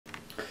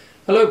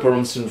Hello,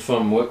 Bronson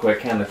from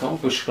workwearcanada.com,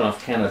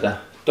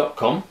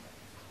 bushcraftcanada.com,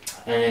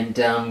 and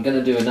I'm going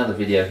to do another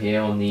video here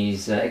on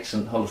these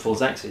excellent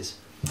Hultafors axes.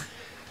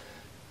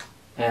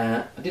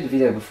 I did a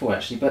video before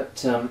actually,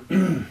 but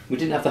we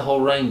didn't have the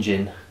whole range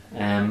in,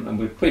 and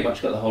we've pretty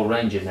much got the whole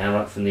range in now,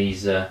 right from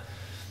these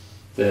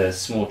the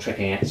small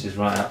trekking axes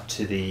right up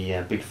to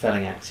the big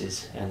felling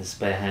axes and the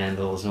spare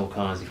handles and all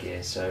kinds of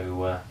gear.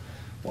 So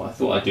what I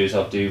thought I'd do is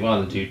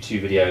rather than do two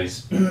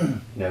videos,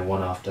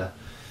 one after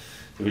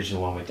the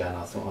original one we've done,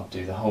 I thought I'd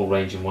do the whole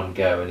range in one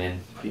go and then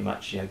pretty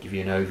much give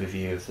you an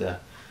overview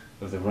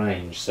of the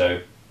range.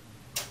 So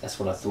that's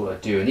what I thought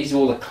I'd do. And these are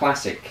all the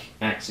classic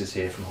axes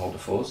here from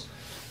Hultafors.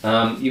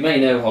 You may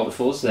know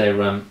Hultafors. They're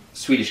a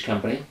Swedish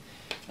company,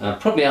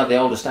 probably are the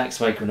oldest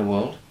axe maker in the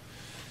world.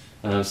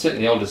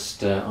 Certainly the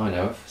oldest I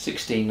know of.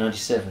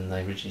 1697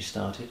 they originally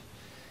started,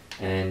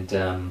 and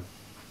to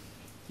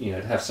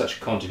have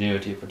such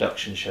continuity of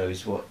production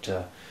shows what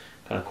kind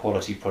of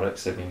quality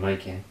products they've been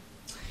making.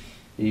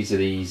 These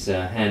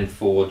are hand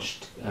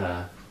forged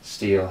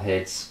steel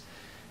heads,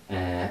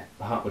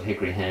 heartwood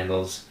hickory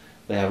handles.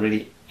 They are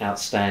really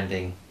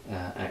outstanding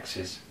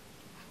axes.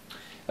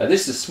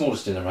 This is the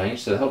smallest in the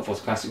range, so the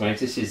Hultafors Classic range.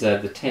 This is the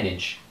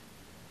 10-inch.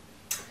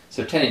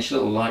 So 10-inch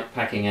little light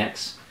packing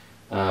axe,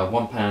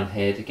 1 pound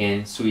head,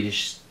 again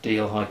Swedish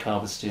steel, high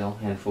carbon steel,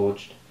 hand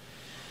forged.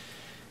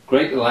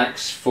 Great little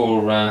axe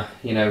for around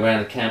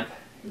the camp.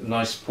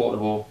 Nice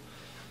portable,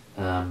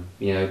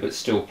 but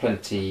still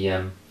plenty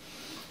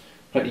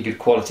good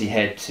quality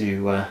head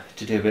to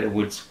do a bit of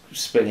wood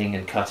splitting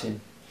and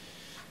cutting.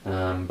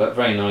 But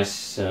very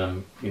nice,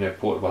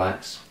 portable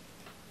axe.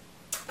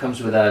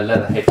 Comes with a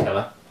leather head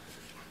cover,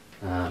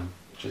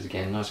 which is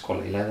again nice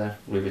quality leather,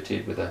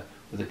 riveted with a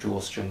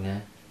drawstring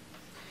there.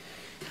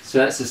 So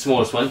that's the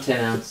smallest one,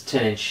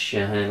 10-inch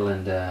handle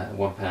and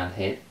 1 pound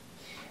head.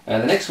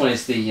 The next one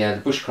is the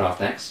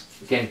bushcraft axe.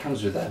 Again,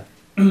 comes with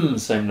the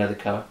same leather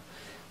cover.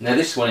 Now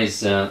this one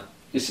is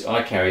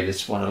I carry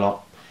this one a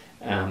lot,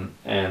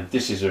 and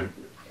this is a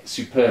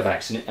superb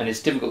axe, and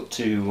it's difficult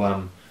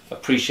to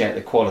appreciate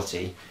the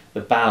quality,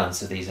 the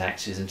balance of these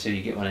axes until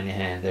you get one in your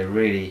hand. They're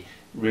really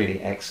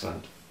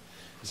excellent.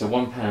 It's a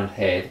 1 pound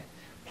head,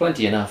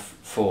 plenty enough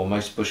for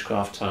most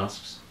bushcraft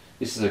tasks.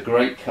 This is a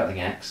great cutting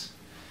axe,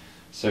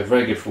 so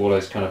very good for all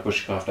those kind of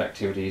bushcraft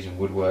activities and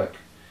woodwork.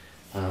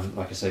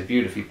 Like I say,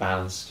 beautifully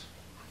balanced.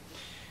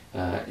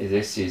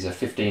 This is a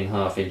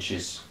 15.5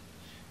 inches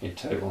in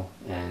total,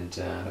 and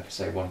like I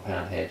say, 1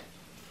 pound head.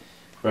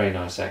 Very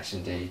nice axe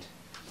indeed.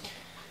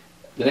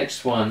 The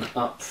next one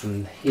up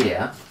from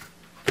here,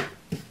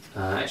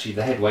 actually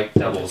the head weight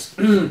doubles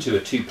to a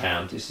 2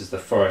 pound. This is the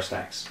forest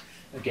axe.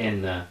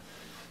 Again,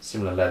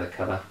 similar leather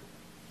cover.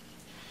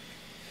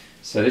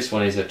 So this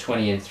one is a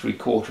 20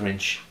 3/4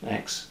 inch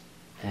axe,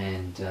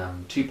 and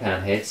 2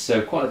 pound head,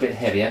 so quite a bit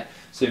heavier.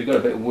 So if you've got a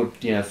bit of wood,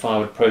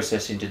 firewood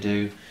processing to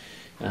do,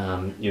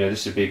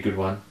 this would be a good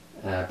one.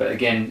 But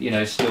again,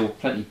 still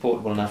plenty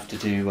portable enough to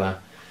do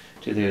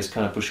those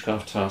kind of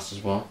bushcraft tasks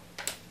as well.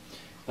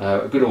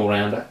 A good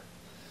all-rounder.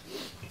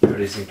 Here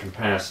it is in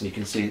comparison. You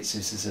can see this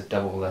is a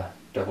double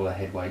the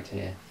head weight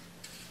here.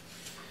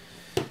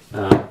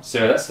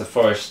 So that's the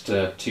forest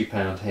 2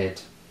 pound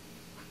head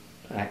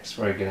axe.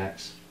 Very good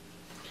axe.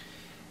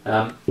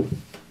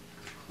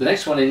 The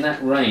next one in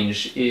that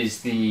range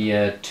is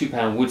the 2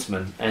 pound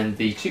woodsman, and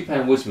the 2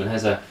 pound woodsman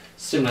has a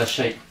similar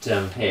shaped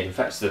head. In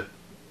fact, it's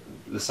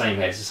the same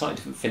head. It's a slightly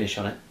different finish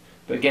on it,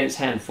 but again it's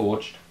hand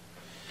forged.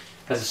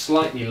 Has a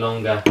slightly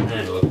longer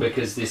handle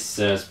because this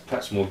is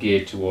perhaps more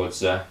geared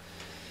towards a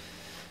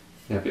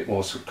bit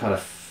more sort of kind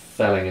of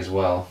felling as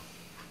well.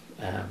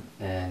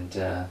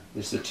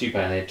 This is a 2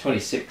 pound head,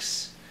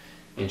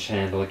 26-inch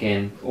handle,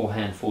 again all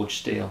hand forged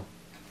steel.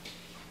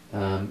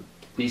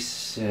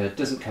 This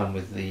doesn't come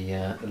with the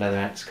leather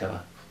axe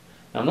cover.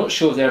 Now, I'm not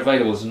sure if they're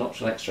available as an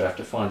optional extra. I have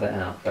to find that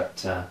out,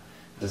 but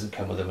it doesn't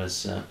come with them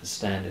as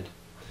standard.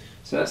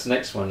 So that's the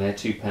next one there,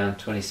 2 pound,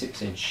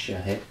 26-inch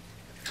head.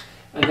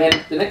 And then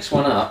the next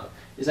one up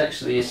is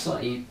actually a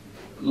slightly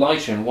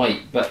lighter in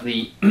weight, but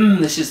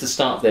this is the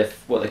start of their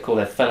what they call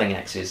their felling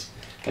axes,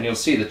 and you'll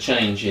see the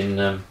change in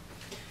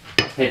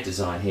head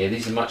design here.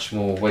 These are much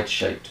more wedge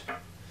shaped.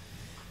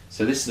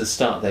 So this is the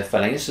start of their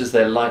felling. This is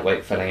their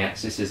lightweight felling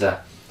axe. This is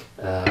a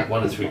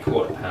 1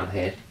 3/4 pound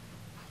head.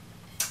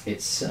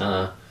 It's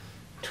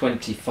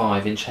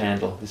 25-inch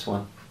handle. This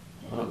one,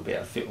 I'm not going to be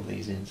able to fit all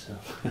these in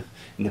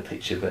in the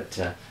picture, but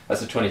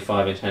that's a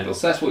 25-inch handle.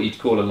 So that's what you'd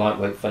call a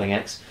lightweight felling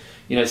axe.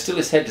 Still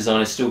this head design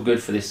is still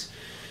good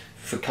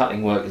for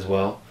cutting work as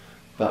well,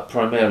 but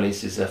primarily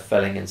this is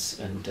felling and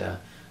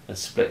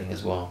splitting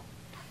as well.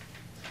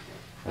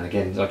 And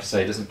again, like I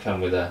say, it doesn't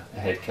come with a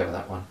head cover,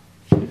 that one.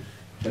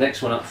 The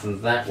next one up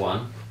from that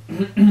one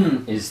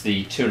is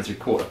the 2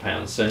 3/4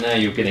 pounds. So now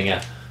you're getting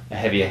a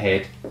heavier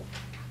head,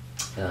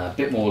 a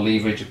bit more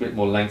leverage, a bit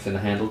more length in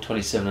the handle,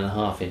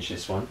 27.5 inch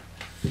this one.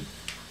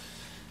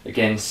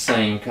 Again,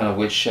 same kind of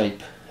wedge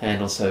shape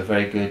handle, so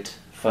very good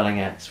felling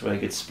axe, very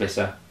good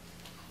splitter.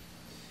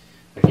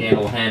 Again,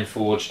 all hand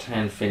forged,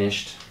 hand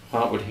finished,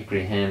 heartwood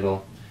hickory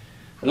handle,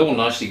 They're all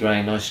nicely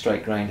grained, nice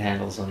straight grained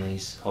handles on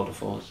these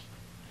Hultafors.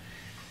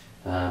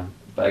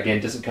 But again,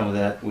 it doesn't come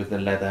with the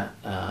leather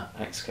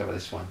axe cover,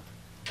 this one.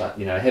 But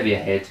you know, heavier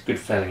head, good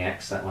felling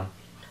axe, that one.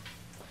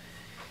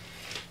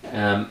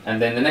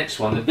 And then the next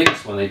one, the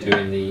biggest one they do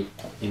the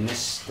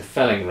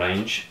felling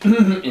range,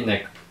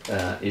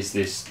 is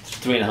this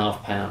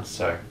 3.5 pounds.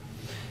 So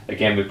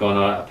again, we've gone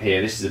right up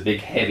here. This is a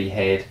big heavy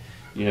head,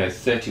 you know,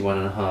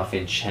 31.5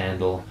 inch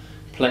handle,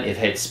 plenty of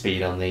head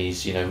speed on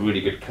these. You know,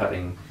 really good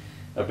cutting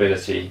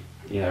ability.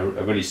 You know,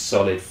 a really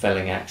solid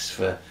felling axe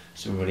for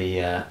some really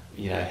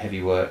you know,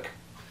 heavy work.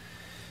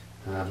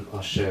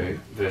 I'll show you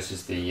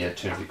versus the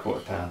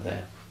 2.75 pound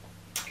there.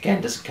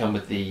 Again, doesn't come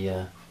with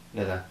the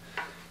leather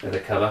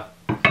cover,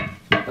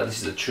 but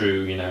this is a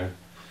true, you know,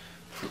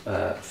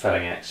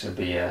 felling axe. It'd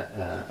be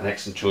an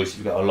excellent choice if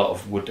you've got a lot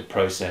of wood to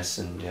process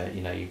and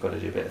you know, you've got to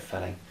do a bit of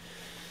felling.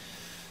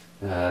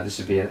 This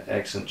would be an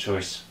excellent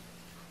choice.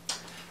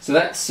 So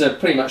that's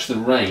pretty much the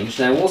range.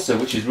 Now also,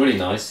 which is really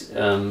nice,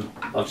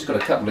 I've just got a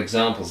couple of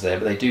examples there,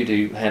 but they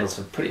do handles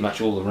for pretty much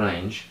all the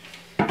range.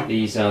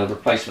 These are the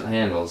replacement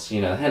handles.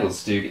 You know, the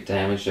handles do get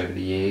damaged over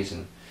the years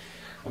and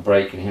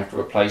break, and you have to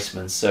replace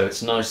them. So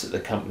it's nice that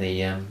the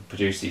company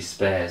produce these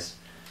spares.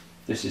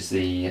 This is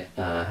the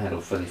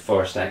handle for the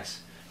forest axe.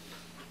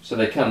 So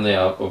they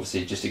are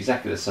obviously just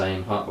exactly the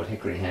same, heartwood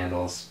hickory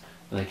handles,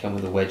 and they come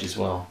with a wedge as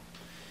well.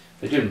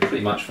 They do them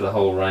pretty much for the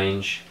whole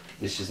range.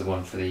 This is the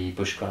one for the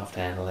bushcraft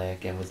handle there,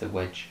 again with the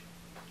wedge.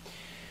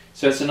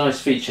 So it's a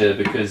nice feature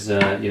because you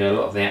know, a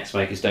lot of the axe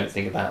makers don't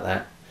think about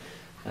that.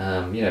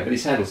 You know, but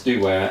these handles do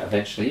wear out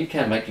eventually. You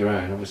can make your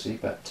own, obviously,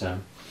 but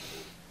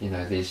you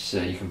know, these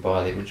you can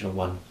buy the original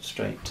one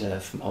straight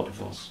from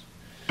Hultafors.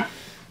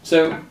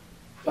 So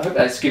I hope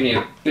that's given you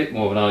a bit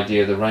more of an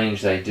idea of the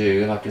range they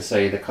do. Like I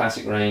say, the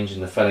classic range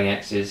and the felling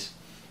axes,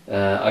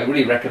 I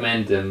really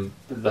recommend them.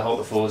 The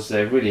Hultafors,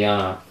 they really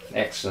are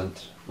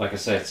excellent. Like I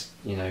said,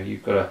 you know,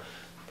 you've got to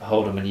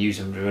hold them and use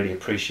them to really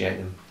appreciate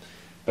them.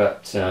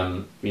 But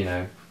you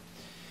know,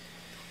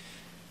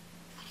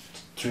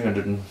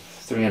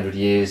 300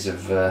 years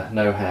of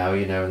know-how,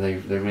 you know, and they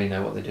really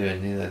know what they're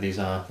doing. You know, these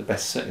are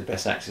certainly the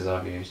best axes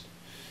I've used.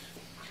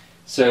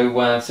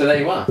 So so there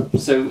you are.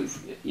 So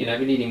you know,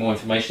 if you need any more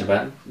information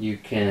about them, you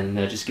can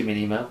just give me an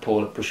email,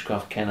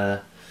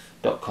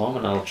 paul@bushcraftcanada.com,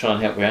 and I'll try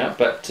and help you out.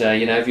 But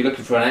you know, if you're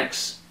looking for an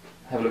axe,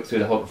 have a look through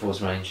the Hultafors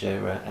range.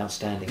 They're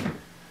outstanding.